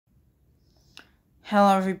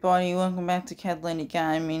Hello everybody, welcome back to Kadlenny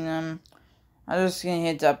Gaming. I'm just gonna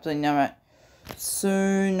heads up to you know that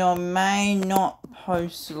soon I may not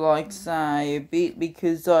post like say a bit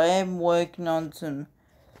because I am working on some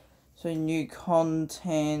new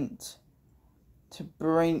content to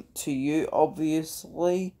bring to you.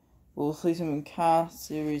 Obviously, we'll see some car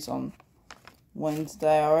series on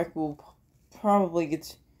Wednesday. I reckon we'll probably get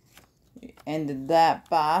to the end of that,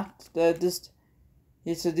 but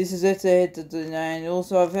yeah, so this is it to do now, and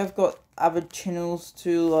also I've got other channels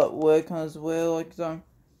to work on as well. Like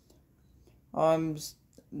I'm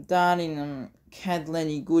starting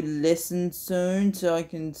Kadlenny Good Lessons soon, so I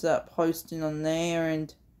can start posting on there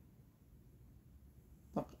and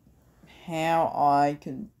how I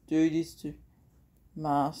can do this to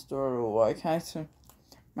master it all. Okay, so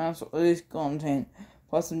master all this content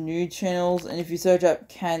plus some new channels, and if you search up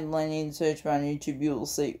Kadlenny in search bar on YouTube, you'll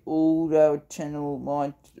see all the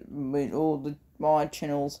my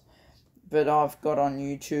channels that I've got on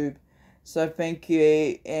YouTube. So thank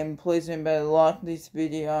you, and please remember to like this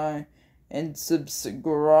video and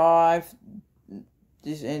subscribe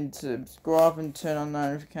and turn on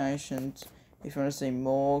notifications if you want to see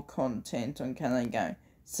more content on Kadlenny Gaming.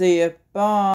 See ya, bye.